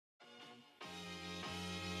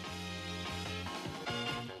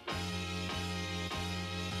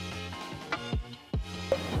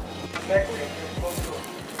Hey,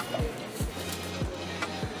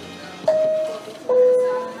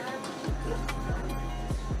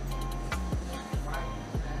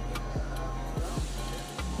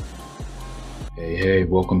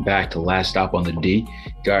 welcome back to Last Stop on the D.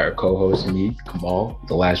 Got our co-host, me, Kamal,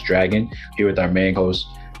 the Last Dragon, here with our main host,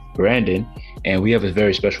 Brandon. And we have a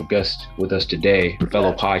very special guest with us today,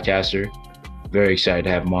 fellow podcaster. Very excited to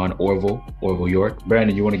have him on, Orville York.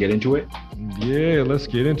 Brandon, you want to get into it? Yeah, let's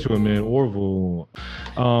get into it, man. Orville.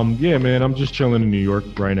 Yeah, man, I'm just chilling in New York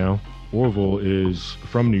right now. Orville is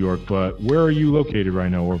from New York, but where are you located right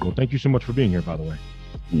now, Orville? Thank you so much for being here, by the way.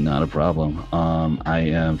 Not a problem. I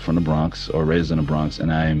am from the Bronx, or raised in the Bronx, and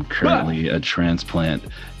I am currently a transplant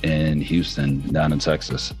in Houston, down in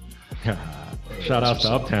Texas. Shout out to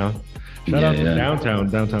Uptown. Shout out to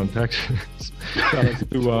downtown Texas. Shout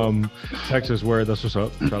out to Texas, where that's what's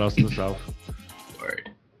up. Shout outs to the South.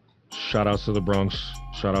 Word. Shout outs to the Bronx.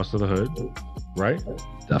 Shout outs to the hood. Right?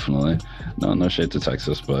 Definitely. No shade to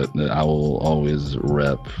Texas, but I will always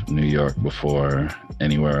rep New York before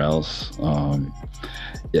anywhere else.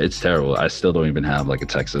 Yeah, it's terrible. I still don't even have like a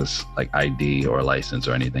Texas like ID or license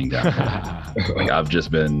or anything down there. Like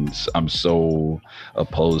I'm so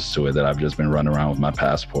opposed to it that I've just been running around with my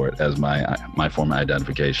passport as my form of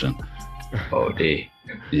identification. Oh, D.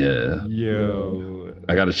 Yeah. Yo.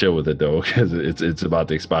 I got to chill with it though, because it's about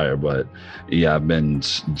to expire. But yeah, I've been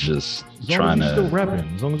just trying to.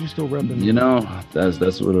 As long as you're still repping. You know, that's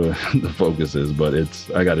what the focus is. But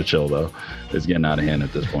I got to chill though. It's getting out of hand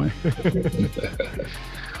at this point.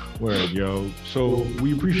 Word, yo. So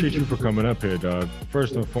we appreciate you for coming up here, dog.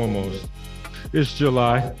 First and foremost, it's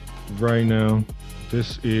July right now.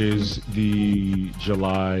 This is the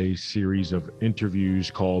July series of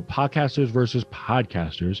interviews called Podcasters versus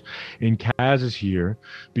Podcasters. And Kaz is here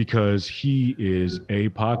because he is a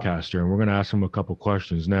podcaster, and we're going to ask him a couple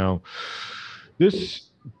questions. Now,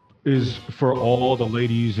 this is for all the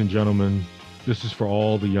ladies and gentlemen. This is for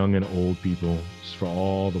all the young and old people. This is for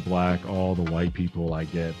all the black, all the white people I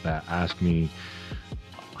get that ask me,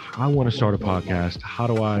 I want to start a podcast. How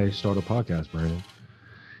do I start a podcast, Brandon?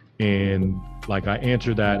 And like I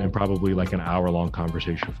answered that in probably like an hour-long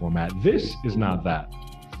conversation format. This is not that.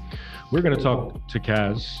 We're going to talk to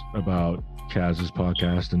Kaz about Kaz's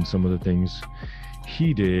podcast and some of the things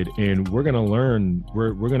he did, and we're going to learn.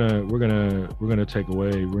 We're going to take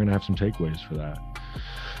away. We're going to have some takeaways for that.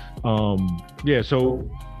 Yeah. So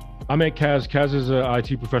I met Kaz. Kaz is an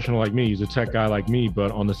IT professional like me. He's a tech guy like me,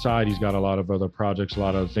 but on the side, he's got a lot of other projects, a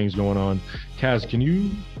lot of things going on. Kaz, can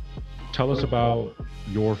you tell us about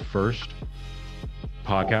your first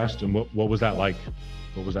podcast and what was that like?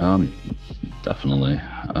 What was that like? Definitely.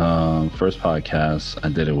 First podcast, I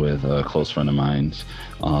did it with a close friend of mine's,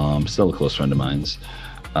 still a close friend of mine's.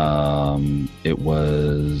 It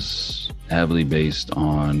was heavily based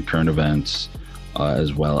on current events,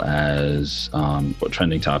 as well as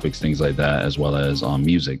trending topics, things like that, as well as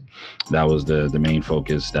music. That was the main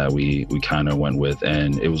focus that we kind of went with,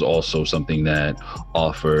 and it was also something that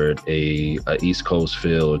offered a East Coast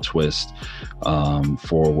feel or twist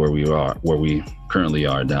for where we currently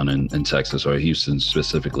are down in Texas, or Houston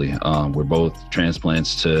specifically. We're both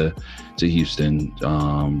transplants to Houston.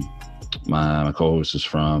 My co-host is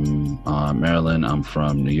from Maryland. I'm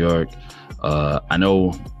from New York. I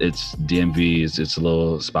know it's DMV, it's a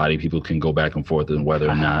little spotty. People can go back and forth on whether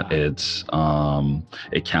or not it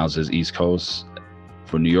counts as East Coast.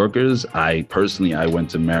 For New Yorkers, I went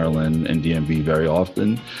to Maryland and DMV very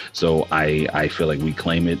often, so I feel like we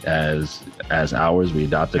claim it as ours. We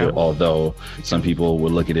adopted it, although some people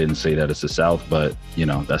would look at it and say that it's the South, but you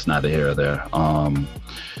know, that's neither here or there.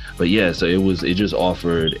 But yeah, so it just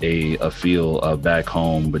offered a feel of back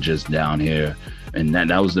home, but just down here. And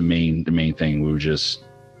that was the main thing. We were just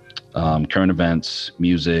current events,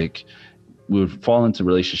 music. We would fall into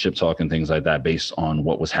relationship talk and things like that based on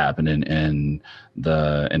what was happening in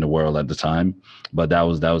the world at the time. But that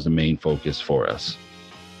was the main focus for us.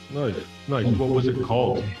 Nice. What was it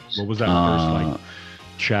called? What was that first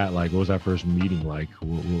chat like? What was that first meeting like?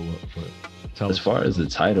 What? As far as the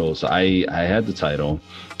title, so I had the title,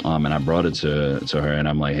 and I brought it to her, and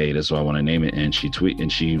I'm like, hey, this is what I want to name it. And she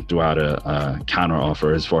threw out a counter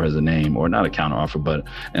offer as far as the name, or not a counter offer, but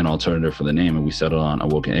an alternative for the name, and we settled on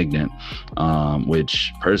Awoken Ignorant,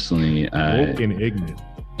 which personally, Awoken Ignorant.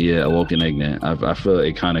 Yeah, Awoken Ignorant. I feel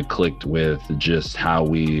it kind of clicked with just how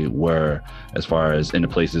we were as far as in the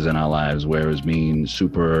places in our lives where it was being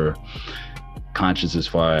super conscious as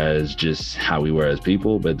far as just how we were as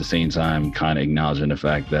people, but at the same time kind of acknowledging the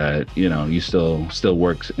fact that, you know, you still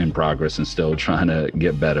works in progress and still trying to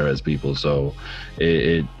get better as people. So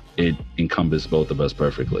it encompassed both of us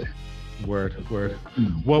perfectly. Word.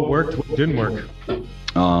 What worked? What didn't work?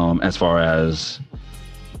 As far as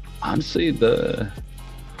honestly,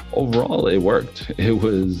 overall it worked. It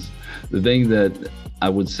was the thing that I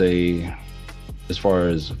would say, as far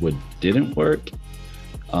as what didn't work.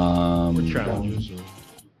 What challenges?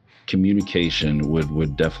 Communication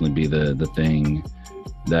would definitely be the thing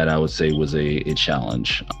that I would say was a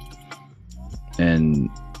challenge. And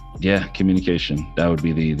yeah, communication, that would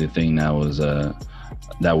be the thing that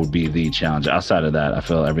would be the challenge. Outside of that, I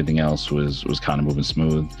felt everything else was kind of moving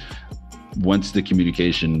smooth. Once the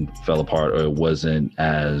communication fell apart, or it wasn't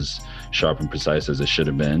as sharp and precise as it should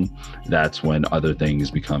have been, that's when other things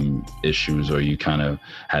become issues, or you kind of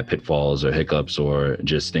have pitfalls or hiccups, or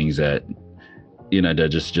just things that, you know, that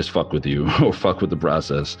just fuck with you or fuck with the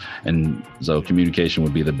process. And so communication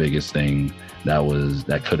would be the biggest thing that was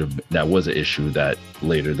an issue that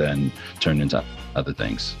later then turned into other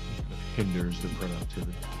things. Hinders the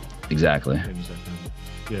productivity. Exactly.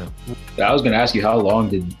 Yeah. I was going to ask you, how long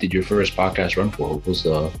did your first podcast run for? What was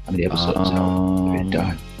how many episodes? How did it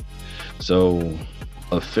die? So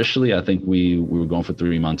officially, I think we were going for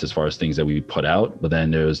 3 months as far as things that we put out, but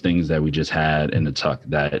then there was things that we just had in the tuck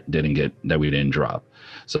that we didn't drop.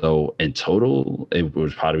 So in total, it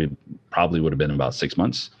was probably would have been about 6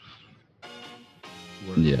 months.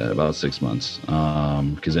 Yeah, about 6 months.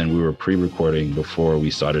 Because then we were pre-recording before we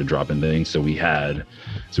started dropping things. So we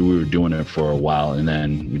were doing it for a while, and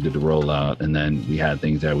then we did the rollout, and then we had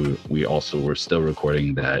things that we also were still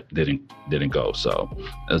recording that didn't go. So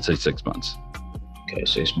I'd say 6 months. Okay,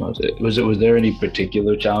 6 months. Was there any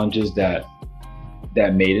particular challenges that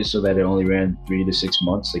made it so that it only ran 3 to 6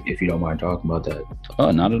 months? Like, if you don't mind talking about that. Oh,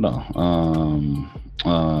 not at all.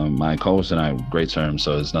 My co-host and I have great terms,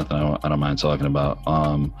 so it's nothing I don't mind talking about.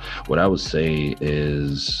 What I would say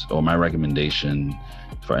is, or my recommendation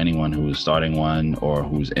for anyone who is starting one or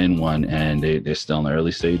who's in one and they're still in the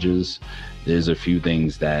early stages, there's a few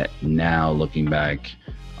things that now looking back,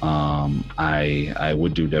 I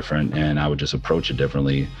would do different, and I would just approach it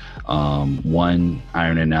differently. One,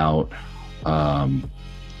 ironing out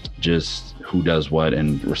just who does what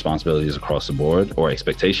and responsibilities across the board, or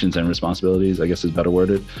expectations and responsibilities, I guess is better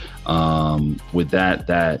worded. With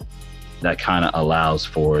that kind of allows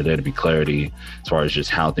for there to be clarity as far as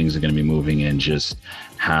just how things are going to be moving, and just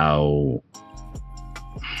how,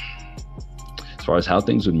 as far as how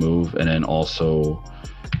things would move. And then also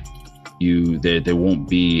there won't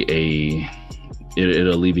be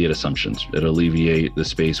it'll alleviate assumptions. It'll alleviate the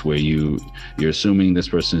space where you're assuming this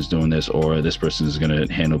person is doing this, or this person is going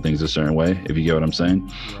to handle things a certain way, if you get what I'm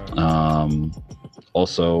saying. Right.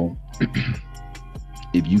 Also,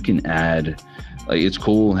 if you can add, like, it's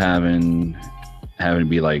cool having to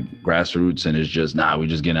be like grassroots, and it's just, we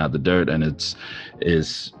just getting out the dirt, and it's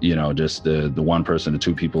you know, just the one person, the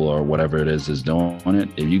two people, or whatever it is doing it.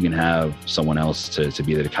 If you can have someone else to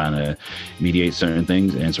be there to kind of mediate certain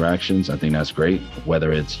things, interactions, I think that's great.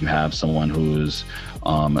 Whether it's you have someone who's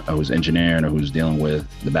engineering, or who's dealing with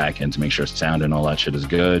the back end to make sure sound and all that shit is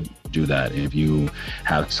good, do that. If you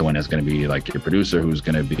have someone that's going to be like your producer, who's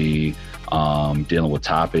going to be dealing with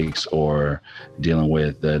topics or dealing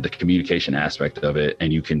with the communication aspect of it,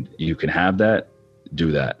 and you can have that,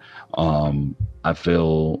 do that. I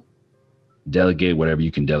feel delegate whatever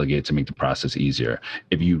you can delegate to make the process easier.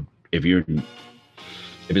 If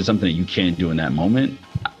it's something that you can't do in that moment,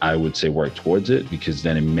 I would say work towards it, because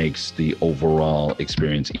then it makes the overall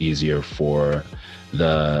experience easier for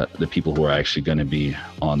the people who are actually going to be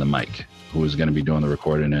on the mic, who is going to be doing the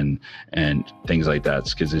recording and things like that.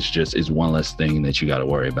 Because it's one less thing that you got to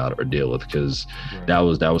worry about or deal with. Because that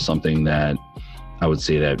was something that I would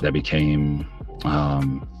say that became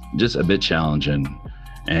just a bit challenging.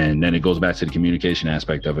 And then it goes back to the communication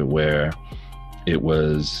aspect of it, where it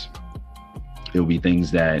would be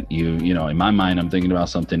things that you know, in my mind, I'm thinking about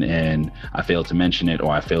something and I failed to mention it,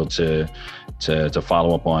 or I failed to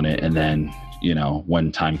follow up on it. And then, you know,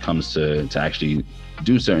 when time comes to actually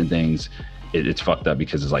do certain things, it's fucked up,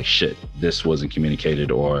 because it's like, shit, this wasn't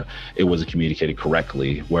communicated, or it wasn't communicated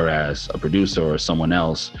correctly. Whereas a producer or someone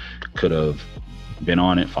else could have been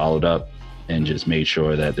on it, followed up, and just made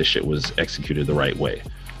sure that the shit was executed the right way.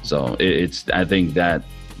 So I think that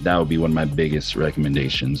would be one of my biggest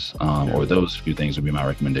recommendations, or those few things would be my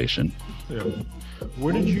recommendation. Yeah.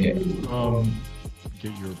 Where did you get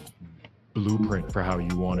your blueprint for how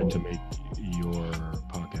you wanted to make your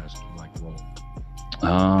podcast like roll?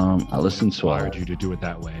 I listened to inspired you to do it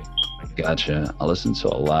that way. Gotcha. I listened to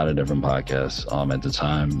a lot of different podcasts at the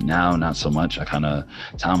time. Now, not so much. I kind of,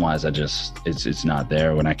 time-wise, it's not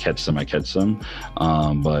there. When I catch them.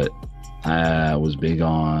 But I was big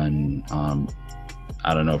on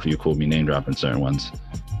I don't know if you're cool with me name dropping certain ones.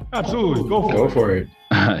 Absolutely, Go for it.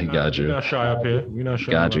 I got you. We're not shy up here. We're not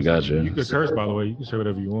shy. Got you. You can curse, by the way. You can say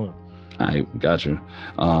whatever you want. I got you.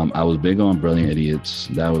 I was big on Brilliant Idiots.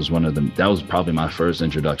 That was probably my first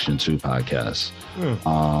introduction to podcasts.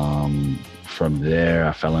 From there,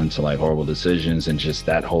 I fell into like Horrible Decisions and just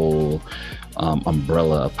that whole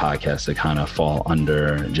umbrella of podcasts that kind of fall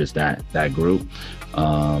under just that group.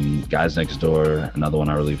 Guys Next Door, another one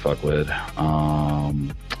I really fuck with.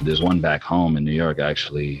 There's one back home in New York,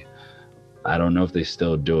 actually. I don't know if they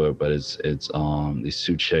still do it, but it's these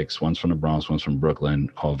two chicks, one's from the Bronx, one's from Brooklyn,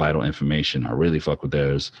 called Vital Information. I really fuck with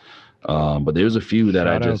theirs. But there's a few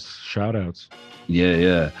that shout outs.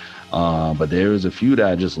 Yeah. But there was a few that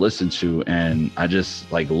I just listened to, and I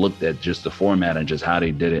just like looked at just the format and just how they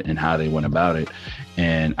did it and how they went about it.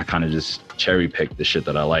 And I kind of just cherry picked the shit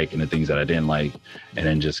that I like and the things that I didn't like. And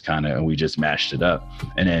then we just mashed it up.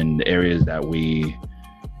 And then the areas that we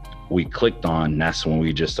clicked on, that's when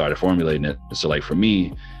we just started formulating it. So like for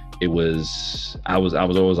me, I was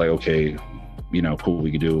always like, okay, cool,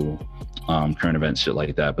 we could do current events, shit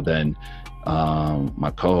like that. But then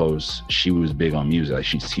my co-host, she was big on music. Like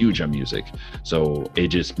she's huge on music. So it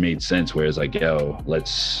just made sense where it's like, yo,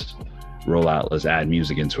 let's roll out, let's add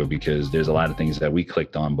music into it, because there's a lot of things that we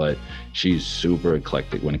clicked on, but she's super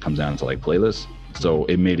eclectic when it comes down to like playlists. So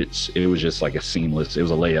it was just like it was a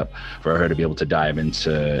layup for her to be able to dive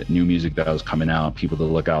into new music that was coming out, people to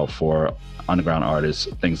look out for, underground artists,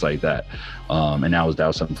 things like that. And that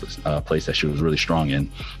was some place that she was really strong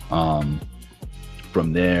in.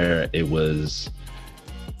 From there, it was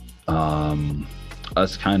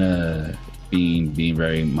us kind of being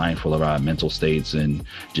very mindful of our mental states and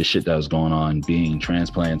just shit that was going on, being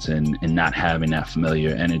transplants and not having that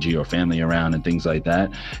familiar energy or family around and things like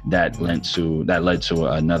that. That led to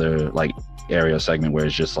another like area segment where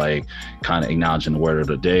it's just like kind of acknowledging the word of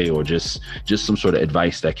the day, or just some sort of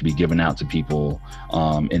advice that could be given out to people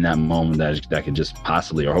in that moment that could just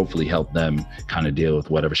possibly or hopefully help them kind of deal with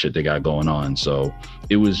whatever shit they got going on. So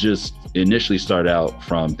it was just initially started out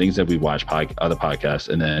from things that we watched other podcasts,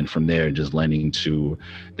 and then from there just lending to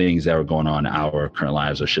things that were going on in our current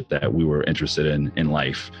lives or shit that we were interested in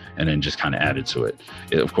life, and then just kind of added to it.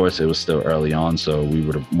 Of course, it was still early on, so we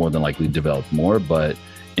would have more than likely developed more, but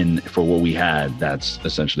for what we had, that's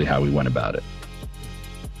essentially how we went about it.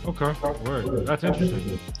 Okay, word. That's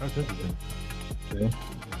interesting. Yeah.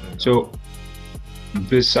 So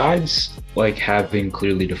besides like having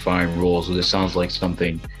clearly defined roles, this sounds like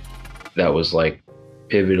something that was like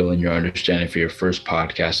pivotal in your understanding for your first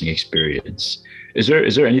podcasting experience. Is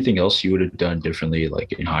there anything else you would have done differently,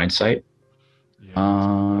 like in hindsight?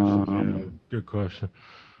 Good question.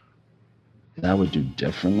 That I would do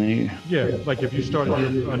differently. Yeah, like if you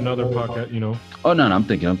started another podcast, Oh no, I'm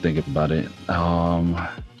thinking about it.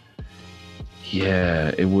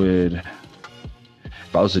 Yeah, it would.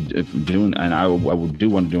 If I was doing, and I would do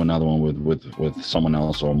want to do another one with someone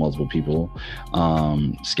else or multiple people.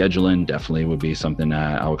 Scheduling definitely would be something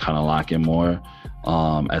that I would kind of lock in more.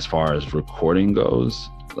 As far as recording goes,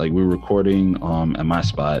 like we were recording at my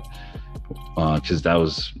spot. Because that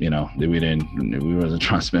was, we wasn't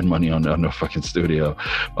trying to spend money on no fucking studio.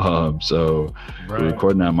 So right. We're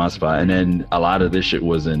recording at my spot. And then a lot of this shit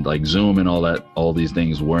wasn't like Zoom and all these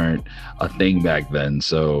things weren't a thing back then.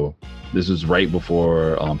 So this was right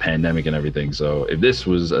before pandemic and everything. So if this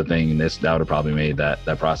was a thing, that would have probably made that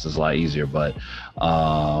process a lot easier. But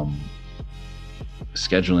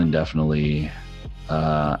scheduling, definitely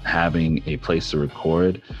having a place to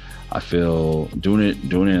record. I feel doing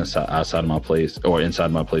it outside of my place or inside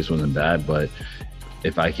my place wasn't bad, but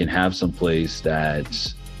if I can have some place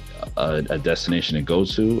that's a destination to go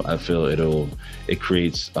to, I feel it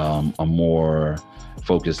creates a more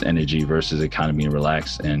focused energy versus it kind of being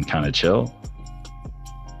relaxed and kind of chill.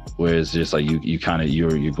 Whereas just like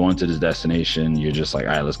you're going to this destination, you're just like,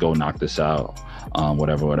 all right, let's go knock this out.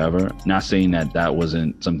 Whatever. Not saying that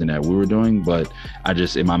wasn't something that we were doing, but I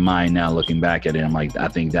just, in my mind now looking back at it, I'm like, I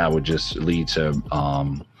think that would just lead to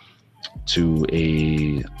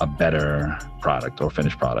a better product or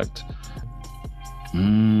finished product.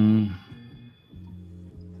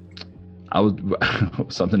 I would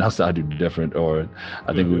something else that I do different, or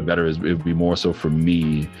I think it would be better, it would be more so for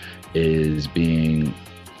me, is being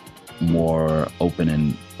more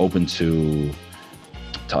open to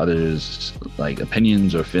others' like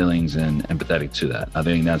opinions or feelings and empathetic to that. I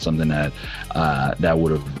think that's something that that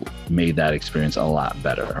would have made that experience a lot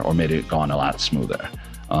better or made it gone a lot smoother.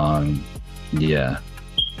 Yeah.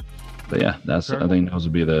 But yeah, I think those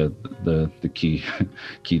would be the key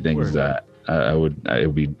things that it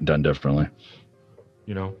would be done differently.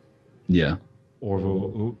 Yeah.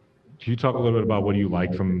 Orville, can you talk a little bit about what you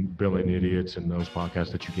like from Brilliant Idiots and those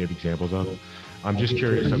podcasts that you gave examples of? I'm just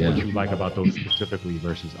curious of what you like about those specifically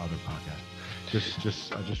versus other podcasts.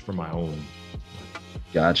 Just for my own.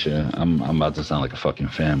 Gotcha. I'm about to sound like a fucking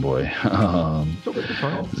fanboy.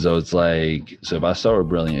 So it's like, so if I start with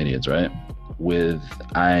Brilliant Idiots, right?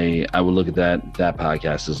 I would look at that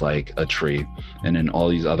podcast as like a tree, and then all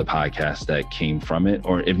these other podcasts that came from it,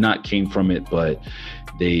 or if not came from it, but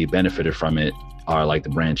they benefited from it, are like the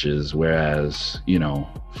branches. Whereas, you know,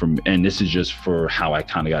 and this is just for how I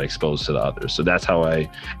kind of got exposed to the others. So that's how in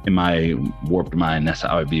my warped mind, that's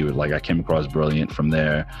how I view it. Like I came across Brilliant from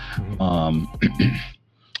there.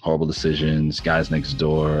 Horrible Decisions, Guys Next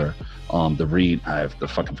Door, The Read. I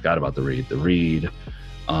fucking forgot about The Read.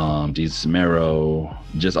 Jesus Samero,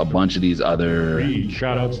 just a bunch of these other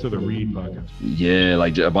shout outs to the Read podcast. Yeah,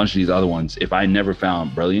 like a bunch of these other ones. If I never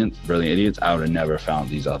found Brilliant Idiots, I would have never found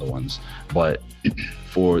these other ones. But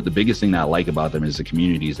for the biggest thing that I like about them is the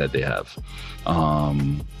communities that they have.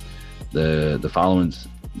 The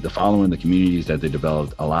following, the communities that they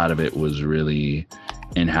developed, a lot of it was really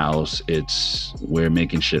in-house. We're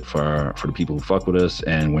making shit for the people who fuck with us,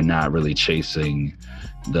 and we're not really chasing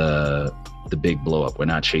the big blow up. We're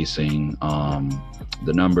not chasing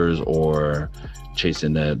the numbers or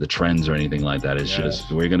chasing the trends or anything like that. It's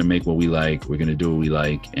just, we're gonna make what we like, we're gonna do what we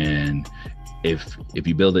like, and if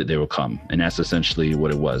you build it, they will come. And that's essentially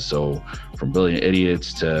what it was. So from Brilliant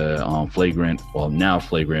Idiots to Flagrant, well, now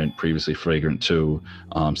Flagrant, previously Flagrant 2,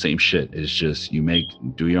 same shit. It's just,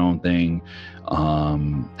 do your own thing.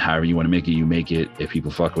 However you want to make it, you make it. If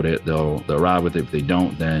people fuck with it, they'll ride with it. If they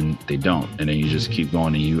don't, then they don't. And then you just keep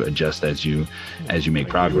going and you adjust as you make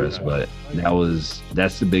progress. But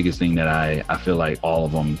that's the biggest thing that I feel like all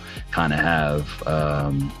of them kind of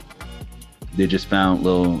have. They just found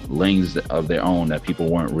little lanes of their own that people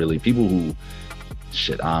who, I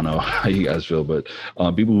don't know how you guys feel, but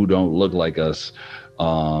people who don't look like us,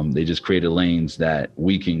 they just created lanes that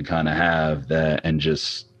we can kind of have that and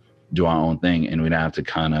just do our own thing, and we don't have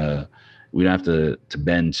to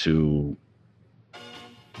bend to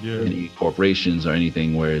any corporations or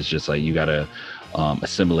anything where it's just like you gotta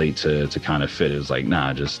assimilate to kind of fit. It's like,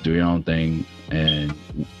 nah, just do your own thing, and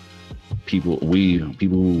people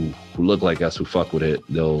who look like us, who fuck with it,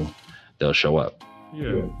 they'll show up.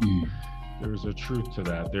 There's a truth to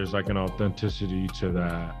that. There's like an authenticity to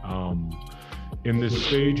that. In this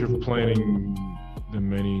stage of planning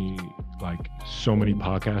so many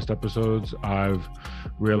podcast episodes, I've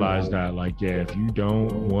realized that if you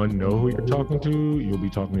don't know who you're talking to, you'll be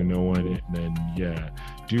talking to no one. And then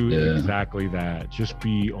do exactly that. Just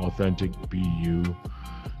be authentic, be you.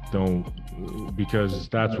 Don't, because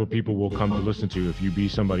that's what people will come to listen to. If you be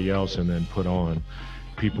somebody else and then put on,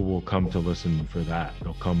 people will come to listen for that.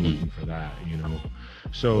 They'll come looking for that, you know.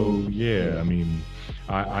 So I mean,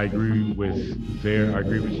 I agree with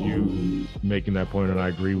you making that point, and I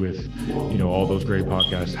agree with, you know, all those great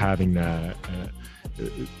podcasts having that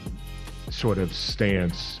sort of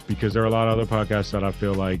stance, because there are a lot of other podcasts that I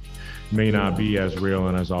feel like may not be as real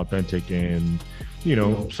and as authentic, and, you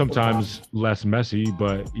know, sometimes less messy,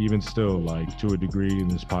 but even still, like, to a degree in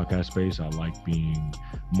this podcast space, I like being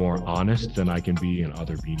more honest than I can be in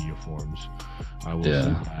other media forms. I will say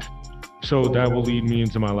that. So that will lead me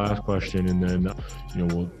into my last question, and then, you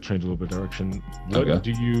know, we'll change a little bit of direction. What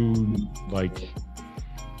do you like?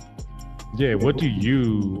 What do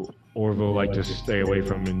you, Orville, like to stay away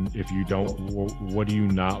from? And if you don't, what do you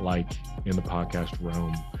not like in the podcast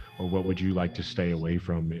realm? Or what would you like to stay away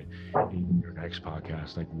from in your next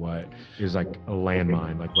podcast? Like, what is like a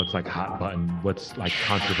landmine? Like, what's like hot button? What's like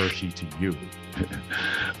controversy to you?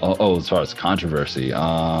 As far as controversy,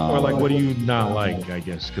 or like, what do you not like? I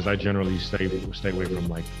guess because I generally stay away from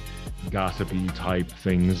like gossipy type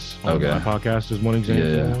things on my podcast. Is one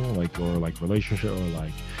example, like relationship, or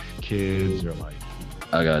like kids, or like.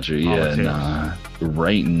 I got you. Politics.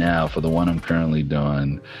 Right now, for the one I'm currently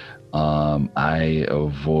doing, I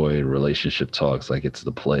avoid relationship talks like it's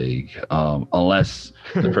the plague, unless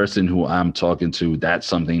the person who I'm talking to, that's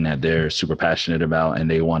something that they're super passionate about and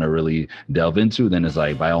they want to really delve into. Then it's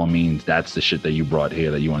like, by all means, that's the shit that you brought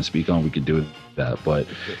here that you want to speak on. We could do that. But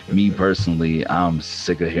me personally, I'm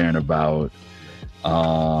sick of hearing about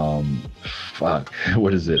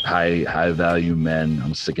what is it? High value men.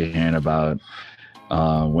 I'm sick of hearing about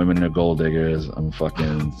women are gold diggers. I'm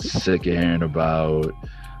fucking sick of hearing about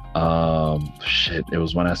it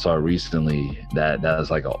was one I saw recently that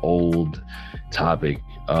was like an old topic.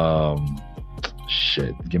 Give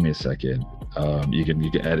me a second. You can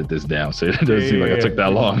edit this down so it doesn't seem like I took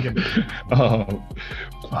that long.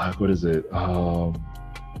 What is it?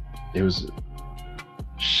 It was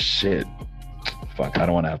shit. Fuck, I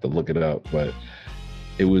don't want to have to look it up, but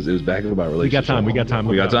it was back about relationship. We got time.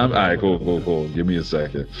 We got time? All right, cool. Give me a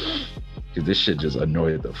second. Because this shit just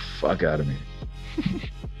annoyed the fuck out of me.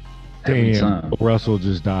 Damn, Bill Russell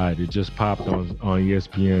just died. It just popped on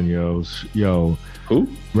ESPN, yo. Who?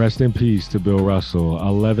 Rest in peace to Bill Russell.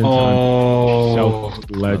 11-time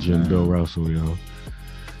Celtics legend, Bill Russell, yo.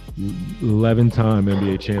 11-time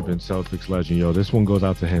NBA champion, Celtics legend, yo. This one goes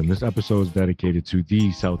out to him. This episode is dedicated to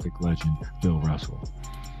the Celtic legend, Bill Russell.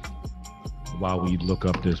 While we look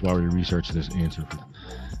up this, while we research this answer.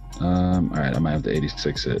 All right, I might have to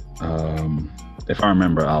 86 it. If I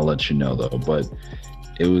remember, I'll let you know though. But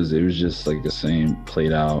it was just like the same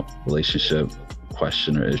played out relationship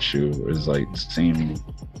question or issue. It was like the same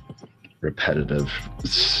repetitive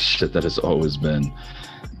shit that it's always been.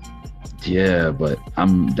 Yeah, but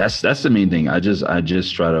that's the main thing. I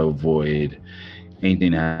just try to avoid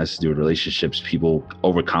anything that has to do with relationships, people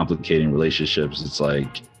overcomplicating relationships. It's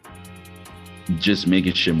like just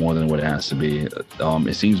making shit more than what it has to be.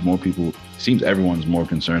 It seems everyone's more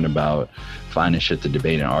concerned about finding shit to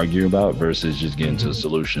debate and argue about versus just getting to a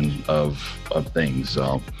solution of things.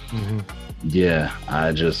 So yeah,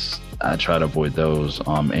 I try to avoid those.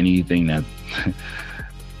 Anything that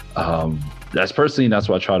that's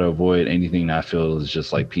why I try to avoid anything that I feel is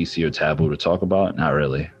just like PC or taboo to talk about. Not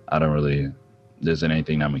really. I don't really. There isn't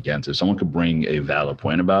anything I'm against. If someone could bring a valid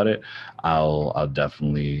point about it, I'll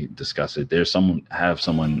definitely discuss it. I have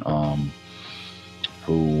someone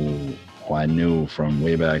who I knew from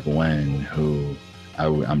way back when, who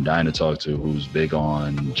I'm dying to talk to, who's big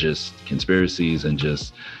on just conspiracies and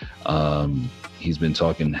just he's been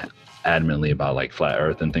talking adamantly about like flat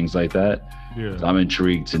earth and things like that. Yeah. So I'm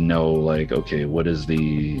intrigued to know like, okay, what is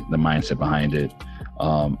the mindset behind it?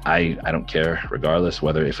 I don't care regardless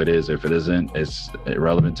whether if it is or if it isn't, it's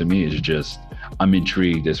irrelevant to me. It's just I'm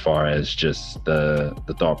intrigued as far as just the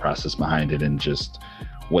thought process behind it and just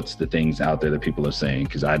what's the things out there that people are saying,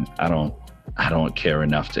 because I don't care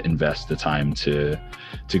enough to invest the time to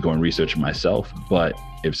go and research it myself. But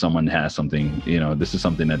if someone has something, this is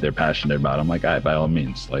something that they're passionate about, I'm like, all right, by all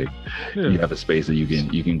means, like you have a space that you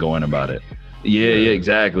can go in about it. Yeah,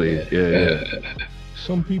 exactly. Yeah.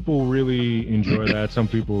 Some people really enjoy that. Some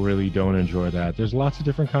people really don't enjoy that. There's lots of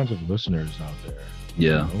different kinds of listeners out there.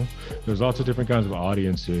 Yeah. There's lots of different kinds of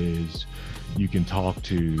audiences you can talk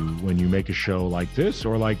to when you make a show like this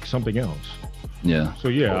or like something else. Yeah. So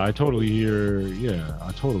yeah, I totally hear you.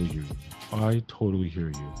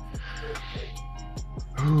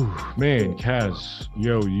 Man, Kaz,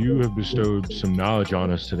 you have bestowed some knowledge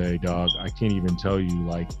on us today, dog. I can't even tell you,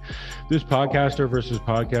 like, this podcaster versus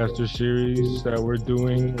podcaster series that we're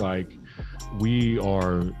doing, like, we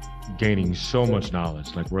are gaining so much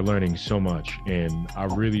knowledge. Like, we're learning so much, and I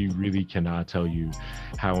really, really cannot tell you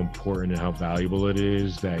how important and how valuable it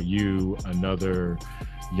is that you, another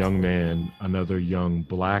young man, another young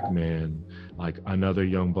black man,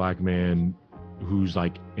 who's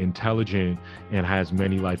like intelligent and has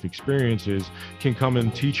many life experiences, can come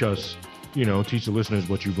and teach us, teach the listeners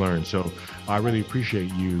what you've learned. So I really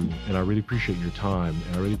appreciate you, and I really appreciate your time,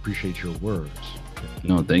 and I really appreciate your words.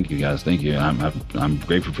 No, thank you guys. Thank you. I'm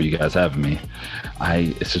grateful for you guys having me.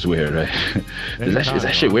 It's just weird, right? Is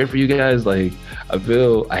that shit weird for you guys? Like,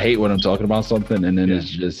 I hate when I'm talking about something and then it's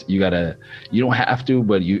just, you don't have to,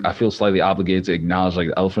 but I feel slightly obligated to acknowledge like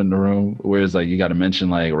the elephant in the room, whereas like you got to mention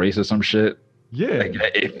like race or some shit. Yeah, like,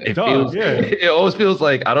 it always feels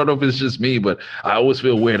like, I don't know if it's just me, but I always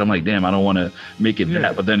feel weird. I'm like, damn, I don't want to make it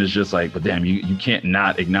that, but then it's just like, but damn, you can't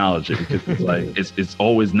not acknowledge it because it's like it's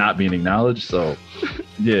always not being acknowledged. So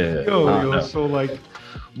yeah. So like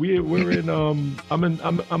we're in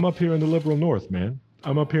I'm up here in the liberal north, man.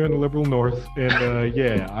 I'm up here in the liberal north, and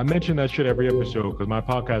I mention that shit every episode because my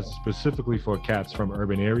podcast is specifically for cats from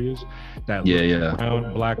urban areas that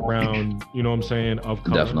look brown, you know what I'm saying, of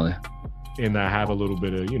color. Definitely. And I have a little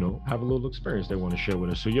bit of, have a little experience they want to share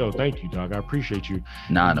with us. So, thank you, dog. I appreciate you.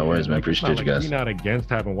 Nah, no worries, man. Appreciate you guys. We're not against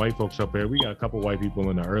having white folks up here. We got a couple white people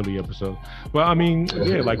in the early episode. But, I mean,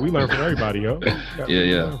 like, we learn from everybody, yo. We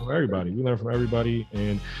learn from everybody. We learn from everybody,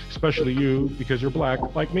 and especially you, because you're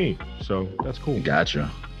black like me. So, that's cool. Gotcha.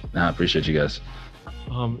 Nah, I appreciate you guys.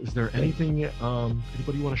 Is there anything,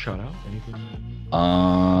 anybody you want to shout out? Anything?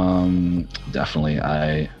 Definitely.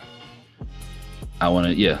 I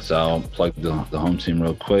want to, so I'll plug the home team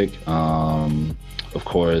real quick. Of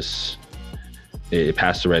course, it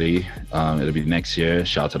passed already. It'll be next year.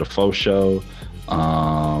 Shout out to the Faux Show.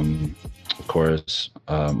 of course,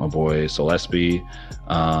 my boy Celespi,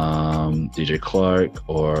 DJ Clark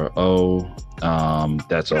or O.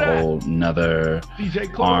 That's a whole nother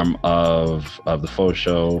arm of the Faux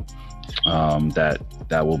Show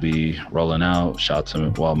that will be rolling out. Shout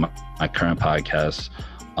out to my current podcast,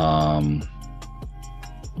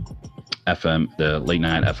 FM, the Late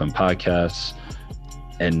Night FM podcast,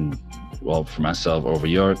 and well, for myself, Over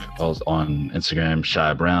York, I was on Instagram,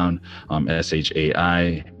 Shy Brown,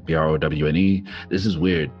 SHAI BROWNE. This is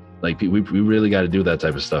weird. Like we really got to do that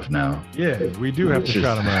type of stuff now. Yeah, we do have to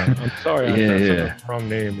shout him out. I'm sorry, I said the wrong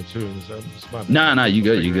name too. Nah, you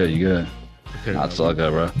good. Okay, That's all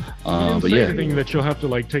good, bro. But yeah, anything that you'll have to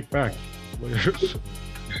like take back.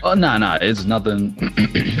 Oh nah, it's nothing.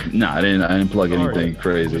 Nah, I didn't plug anything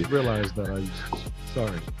crazy. I just realized that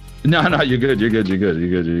sorry. No, you're good.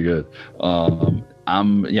 I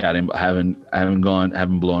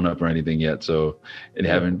haven't blown up or anything yet, so it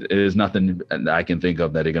is nothing I can think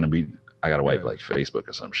of that are gonna be. I gotta wipe like Facebook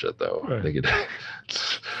or some shit though. Right.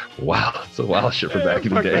 Wow, it's a wild shit for back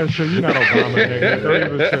in the day. That shit. You're not Obama,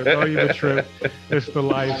 nigga. Don't even trip. It's the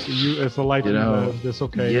life. It's the life you live. It's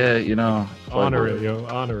okay. Yeah, honor it, yo.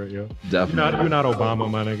 Definitely. You're not Obama,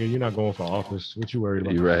 my nigga. You're not going for office. What you worried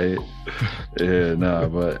about? You're right. Yeah, no,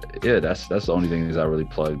 but yeah, that's the only thing is I really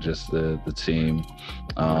plug, just the team.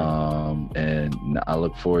 And I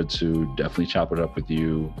look forward to definitely chop it up with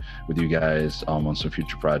you guys on some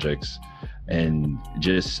future projects, and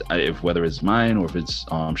just if whether it's mine or if it's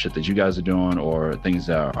shit that you guys are doing or things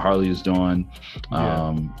that Harley is doing,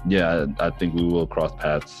 I think we will cross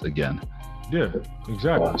paths again. Yeah,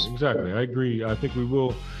 exactly. I agree. I think we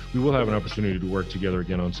will have an opportunity to work together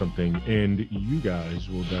again on something, and you guys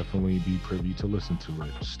will definitely be privy to listen to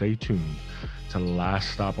it. Stay tuned to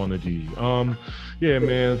Last Stop on the D. Yeah,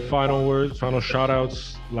 man, final words, final shout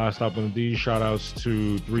outs. Last Stop on the D. Shout outs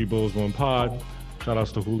to 3 Bulls 1 Pod. Shout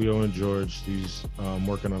outs to Julio and George. He's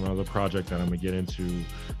working on another project that I'm gonna get into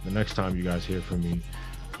the next time you guys hear from me.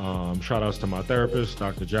 Shout outs to my therapist,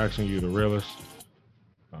 Dr. Jackson, you the realist.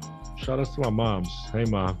 Shout outs to my moms. Hey,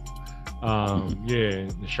 Mom.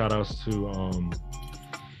 Shout outs to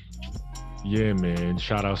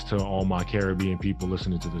shout outs to all my Caribbean people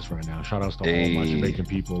listening to this right now. Shout outs to all my Jamaican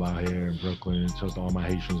people out here in Brooklyn. Shout outs to all my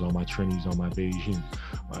Haitians, all my Trinis, all my Beijing.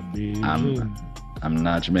 I'm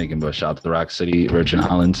not Jamaican, but shout out to Rock City, Virgin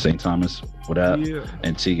Islands, St. Thomas, what up? Yeah.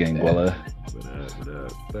 Antigua and Anguilla. What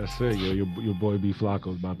up? That's it, yo. Your boy B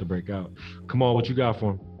Flacco's about to break out. Come on, what you got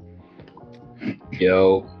for him?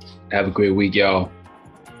 Yo, have a great week, y'all.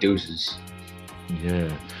 Deuces.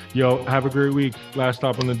 Yeah. Yo, have a great week. Last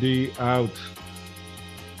Stop on the D, out.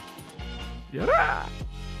 Yeah.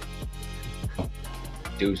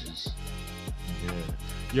 Deuces. Yeah.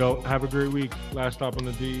 Yo, have a great week. Last Stop on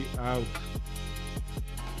the D, out.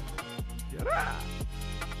 Yeah.